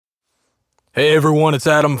Hey everyone, it's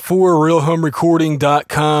Adam for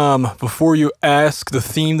RealHomeRecording.com. Before you ask, the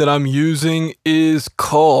theme that I'm using is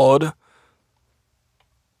called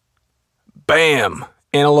BAM!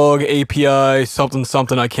 Analog API something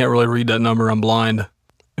something. I can't really read that number, I'm blind.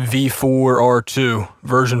 V4R2,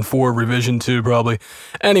 version 4, revision 2 probably.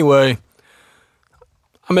 Anyway,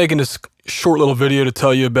 I'm making this short little video to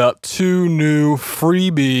tell you about two new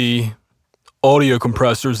freebie audio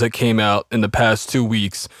compressors that came out in the past 2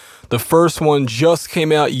 weeks. The first one just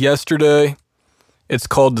came out yesterday. It's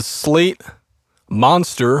called the Slate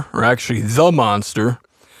Monster, or actually the Monster.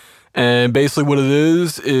 And basically what it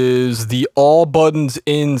is the all buttons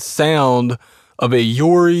in sound of a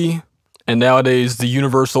Yori and nowadays the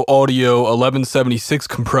Universal Audio 1176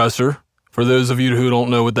 compressor. For those of you who don't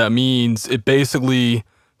know what that means, it basically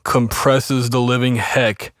compresses the living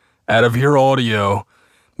heck out of your audio,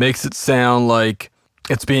 makes it sound like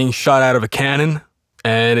it's being shot out of a cannon.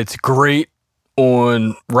 And it's great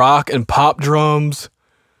on rock and pop drums.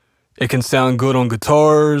 It can sound good on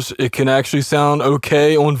guitars. It can actually sound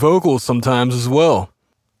okay on vocals sometimes as well.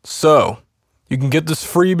 So, you can get this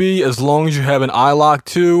freebie as long as you have an iLok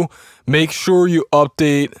 2. Make sure you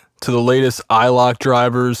update to the latest iLok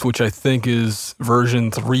drivers, which I think is version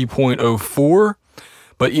 3.04.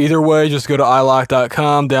 But either way, just go to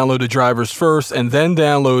iLok.com, download the drivers first, and then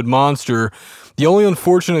download Monster. The only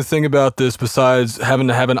unfortunate thing about this, besides having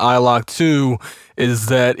to have an iLok 2, is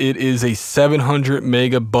that it is a 700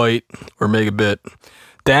 megabyte or megabit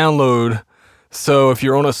download. So if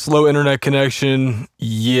you're on a slow internet connection,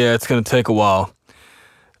 yeah, it's going to take a while.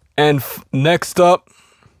 And next up,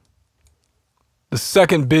 the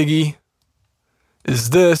second biggie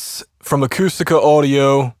is this from Acoustica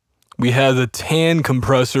Audio. We have the Tan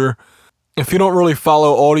compressor. If you don't really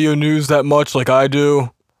follow audio news that much like I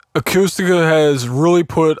do, Acoustica has really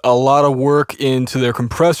put a lot of work into their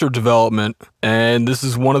compressor development, and this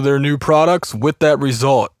is one of their new products with that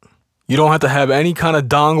result. You don't have to have any kind of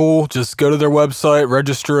dongle, just go to their website,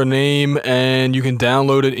 register a name, and you can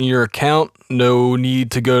download it in your account. No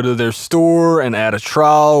need to go to their store and add a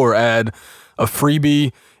trial or add a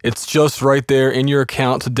freebie. It's just right there in your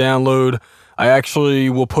account to download. I actually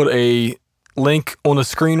will put a link on the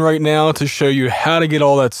screen right now to show you how to get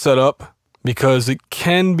all that set up, because it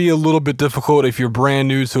can be a little bit difficult if you're brand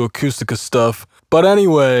new to Acoustica stuff. But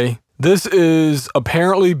anyway, this is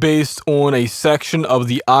apparently based on a section of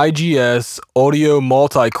the IGS audio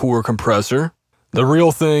multi-core compressor. The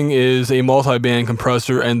real thing is a multi-band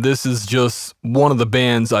compressor, and this is just one of the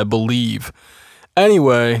bands, I believe.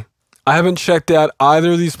 Anyway, I haven't checked out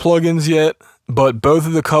either of these plugins yet, but both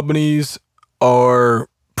of the companies are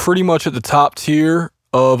pretty much at the top tier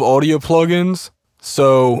of audio plugins.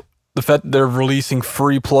 So the fact that they're releasing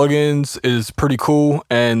free plugins is pretty cool,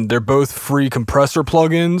 and they're both free compressor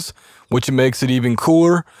plugins, which makes it even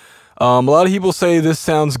cooler. A lot of people say this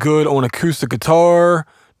sounds good on acoustic guitar,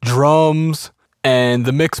 drums, and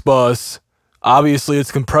the mix bus. Obviously, it's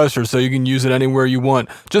compressor, so you can use it anywhere you want.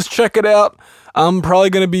 Just check it out. I'm probably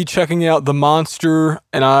going to be checking out the Monster,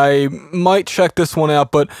 and I might check this one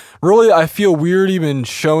out, but really, I feel weird even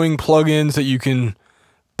showing plugins that you can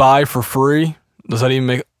buy for free. Does that even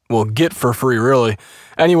make... well, get for free, really.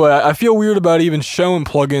 Anyway, I feel weird about even showing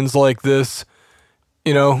plugins like this,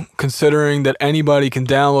 you know, considering that anybody can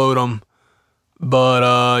download them.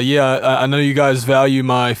 But, yeah, I know you guys value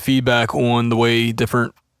my feedback on the way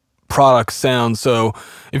different products sound. So,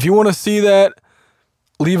 if you want to see that,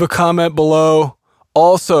 leave a comment below.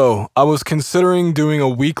 Also, I was considering doing a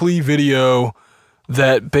weekly video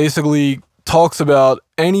that basically talks about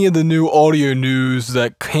any of the new audio news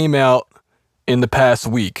that came out in the past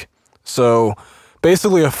week. So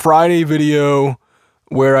basically a Friday video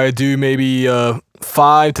where I do maybe a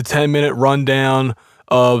 5 to 10 minute rundown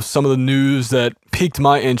of some of the news that piqued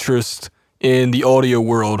my interest in the audio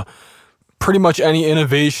world. Pretty much any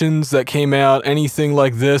innovations that came out, anything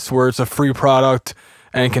like this where it's a free product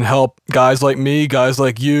and can help guys like me, guys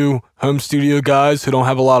like you, home studio guys who don't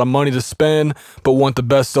have a lot of money to spend but want the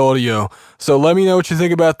best audio. So let me know what you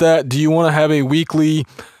think about that. Do you want to have a weekly...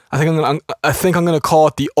 I think I'm gonna call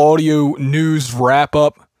it the audio news wrap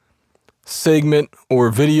up segment or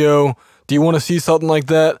video. Do you want to see something like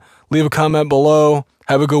that? Leave a comment below.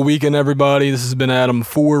 Have a good weekend, everybody. This has been Adam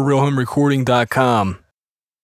for RealHomeRecording.com.